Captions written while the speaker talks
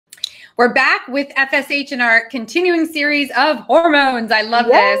We're back with FSH in our continuing series of hormones. I love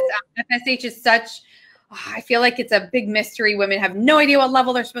this. FSH is such, I feel like it's a big mystery. Women have no idea what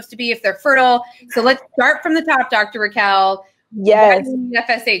level they're supposed to be if they're fertile. So let's start from the top, Dr. Raquel. Yes.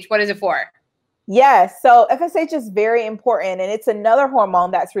 FSH, what is it for? Yes. So FSH is very important, and it's another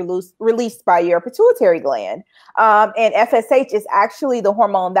hormone that's released by your pituitary gland. And FSH is actually the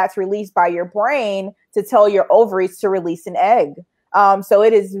hormone that's released by your brain to tell your ovaries to release an egg. So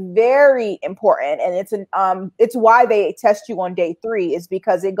it is very important, and it's why they test you on day 3, is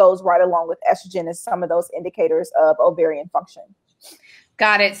because it goes right along with estrogen as some of those indicators of ovarian function.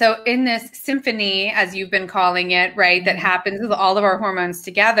 Got it. So in this symphony, as you've been calling it, right, that happens with all of our hormones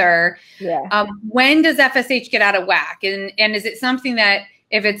together, when does FSH get out of whack? And is it something that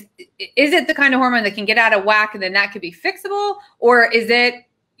is it the kind of hormone that can get out of whack and then that could be fixable? Or is it,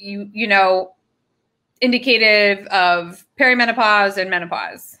 you know, indicative of perimenopause and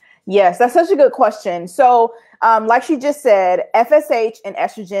menopause? Yes, that's such a good question. So like she just said, FSH and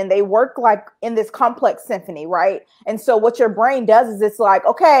estrogen, they work like in this complex symphony, right? And so what your brain does is it's like,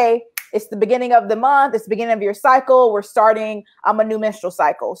 okay, it's the beginning of the month, it's the beginning of your cycle, we're starting a new menstrual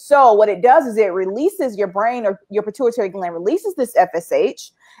cycle. So what it does is it releases, your brain or your pituitary gland releases this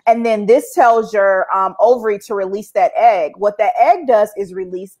FSH, and then this tells your ovary to release that egg. What that egg does is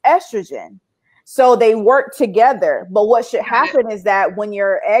release estrogen. So they work together. But what should happen is that when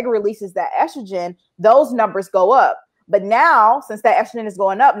your egg releases that estrogen, those numbers go up. But now, since that estrogen is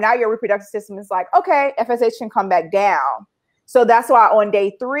going up, now your reproductive system is like, okay, FSH can come back down. So that's why on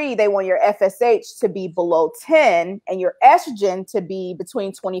day 3, they want your FSH to be below 10 and your estrogen to be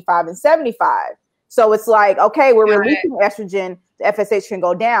between 25 and 75. So it's like, okay, we're releasing estrogen, the FSH can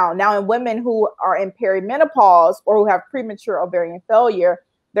go down. Now in women who are in perimenopause or who have premature ovarian failure,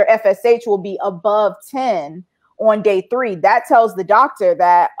 their FSH will be above 10 on day 3. That tells the doctor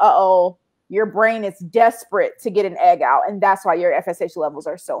that, uh-oh, your brain is desperate to get an egg out. And that's why your FSH levels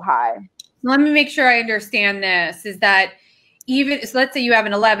are so high. Let me make sure I understand this, is that even, so let's say you have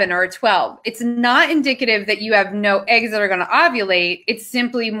an 11 or a 12, it's not indicative that you have no eggs that are going to ovulate. It's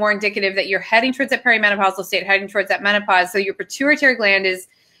simply more indicative that you're heading towards that perimenopausal state, heading towards that menopause. So your pituitary gland is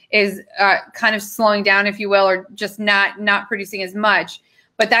kind of slowing down, if you will, or just not producing as much.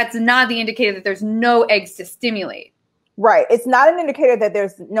 But that's not the indicator that there's no eggs to stimulate. Right. It's not an indicator that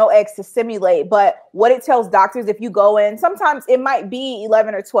there's no eggs to stimulate. But what it tells doctors, if you go in, sometimes it might be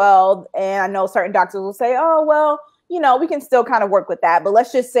 11 or 12. And I know certain doctors will say, oh, well, you know, we can still kind of work with that. But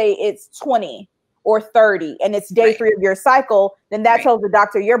let's just say it's 20 or 30 and it's day 3 of your cycle. Then that tells the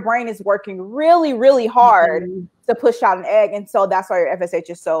doctor your brain is working really, really hard to push out an egg. And so that's why your FSH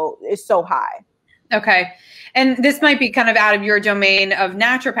is so high. Okay. And this might be kind of out of your domain of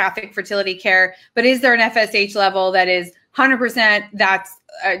naturopathic fertility care, but is there an FSH level that is 100% that's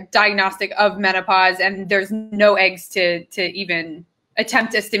a diagnostic of menopause and there's no eggs to even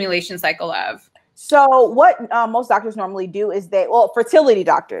attempt a stimulation cycle of? So what most doctors normally do is fertility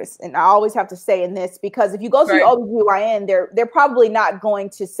doctors, and I always have to say in this, because if you go to your OBGYN, they're probably not going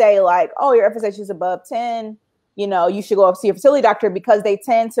to say like, oh, your FSH is above 10. You know, you should go up see a fertility doctor, because they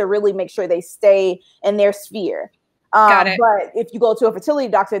tend to really make sure they stay in their sphere. But if you go to a fertility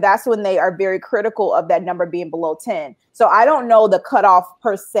doctor, that's when they are very critical of that number being below 10. So I don't know the cutoff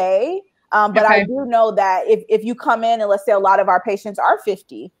per se, but I do know that if you come in and let's say a lot of our patients are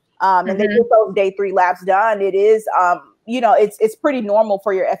 50 and they get those day 3 labs done, it is, you know, it's pretty normal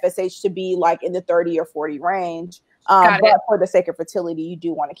for your FSH to be like in the 30 or 40 range. But for the sake of fertility, you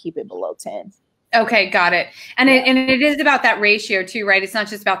do want to keep it below 10. Okay, got it. And it is about that ratio too, right? It's not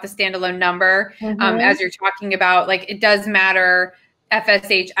just about the standalone number. As you're talking about, like, it does matter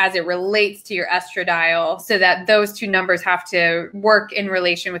FSH as it relates to your estradiol, so that those two numbers have to work in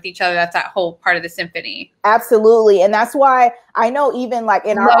relation with each other. That's that whole part of the symphony. Absolutely. And that's why I know even like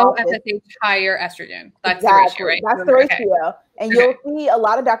in our office, FSH, higher estrogen. That's the ratio, right? That's the ratio. And you'll see a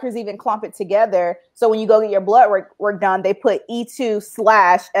lot of doctors even clump it together. So when you go get your blood work done, they put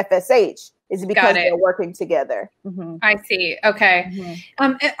E2/FSH. Is because they're working together. I see. Okay.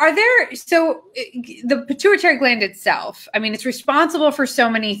 So the pituitary gland itself, I mean, it's responsible for so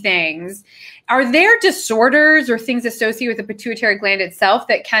many things. Are there disorders or things associated with the pituitary gland itself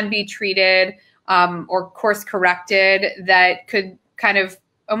that can be treated or course corrected that could kind of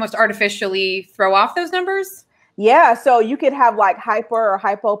almost artificially throw off those numbers? Yeah. So you could have like hyper or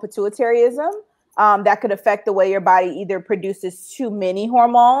hypopituitarism. That could affect the way your body either produces too many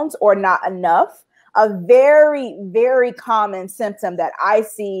hormones or not enough. A very, very common symptom that I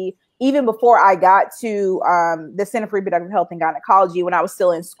see even before I got to the Center for Reproductive Health and Gynecology, when I was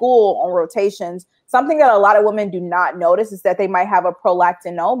still in school on rotations, something that a lot of women do not notice is that they might have a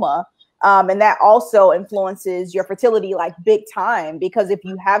prolactinoma. And that also influences your fertility like big time, because if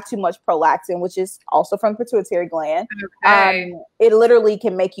you have too much prolactin, which is also from the pituitary gland, it literally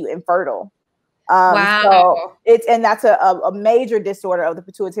can make you infertile. So and that's a major disorder of the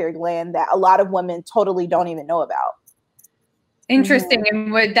pituitary gland that a lot of women totally don't even know about. Interesting.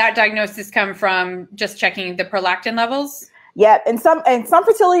 And would that diagnosis come from just checking the prolactin levels? Yeah, and some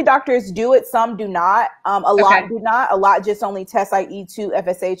fertility doctors do it, some do not. A lot do not. A lot just only test like E2,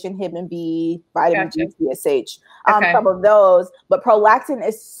 FSH, inhibin B, vitamin D, TSH, some of those. But prolactin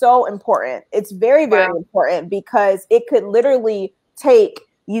is so important. It's very, very important, because it could literally take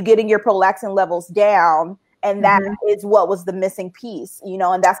you getting your prolactin levels down, and that is what was the missing piece, you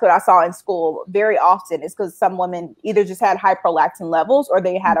know. And that's what I saw in school very often, is because some women either just had high prolactin levels or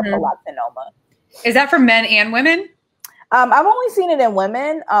they had a prolactinoma. Is that for men and women? I've only seen it in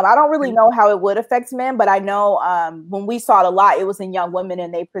women. I don't really know how it would affect men, but I know when we saw it a lot, it was in young women,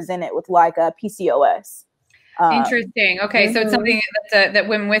 and they presented with like a PCOS. Interesting. Okay, so it's something that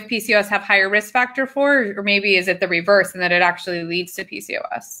women with PCOS have higher risk factor for, or maybe is it the reverse, and that it actually leads to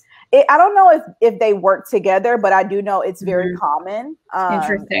PCOS? I don't know if they work together, but I do know it's very common.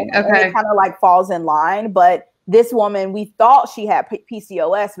 Interesting. And it kind of like falls in line. But this woman, we thought she had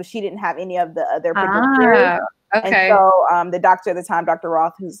PCOS, but she didn't have any of the other predictors. And so the doctor at the time, Dr.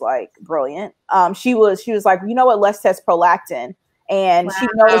 Roth, who's like brilliant, she was like, you know what, let's test prolactin. And she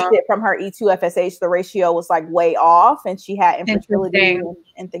noticed it from her E2 FSH. The ratio was like way off, and she had infertility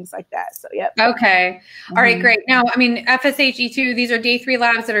and things like that. So, Okay. All right, great. Now, I mean, FSH, E2, these are day 3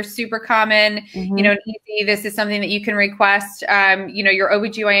 labs that are super common, you know, and easy. This is something that you can request, you know, your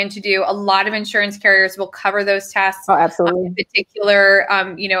OBGYN to do. A lot of insurance carriers will cover those tests. Oh, absolutely. In particular,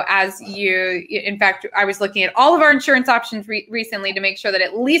 you know, in fact, I was looking at all of our insurance options recently to make sure that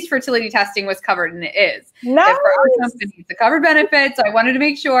at least fertility testing was covered, and it is. Nice. For our company, it's a covered benefit. So I wanted to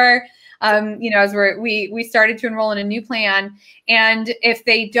make sure, you know, as we started to enroll in a new plan, and if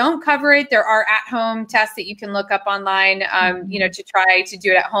they don't cover it, there are at-home tests that you can look up online, you know, to try to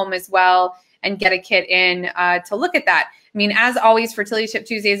do it at home as well and get a kit in to look at that. I mean, as always, Fertility Tip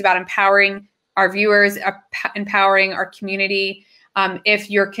Tuesday is about empowering our viewers, empowering our community.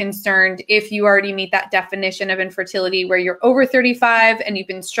 If you're concerned, if you already meet that definition of infertility where you're over 35 and you've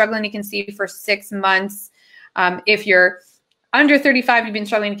been struggling to conceive for 6 months, if you're under 35, you've been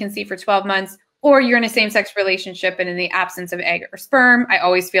struggling to conceive for 12 months, or you're in a same-sex relationship and in the absence of egg or sperm. I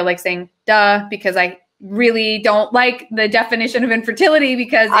always feel like saying duh, because I really don't like the definition of infertility,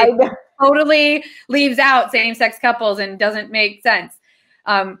 because it totally leaves out same-sex couples and doesn't make sense,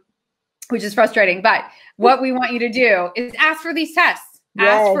 which is frustrating. But what we want you to do is ask for these tests.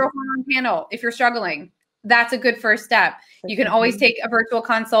 Ask for a hormone panel if you're struggling. That's a good first step. You can always take a virtual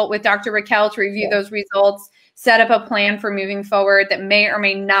consult with Dr. Raquel to review those results, set up a plan for moving forward that may or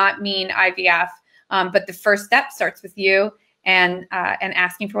may not mean IVF. But the first step starts with you and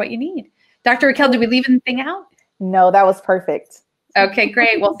asking for what you need. Dr. Raquel, did we leave anything out? No, that was perfect. Okay,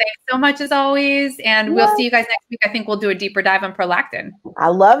 great. Well, thanks so much as always. And we'll see you guys next week. I think we'll do a deeper dive on prolactin. I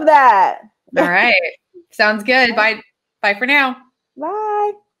love that. All right. Sounds good. Bye for now. Bye.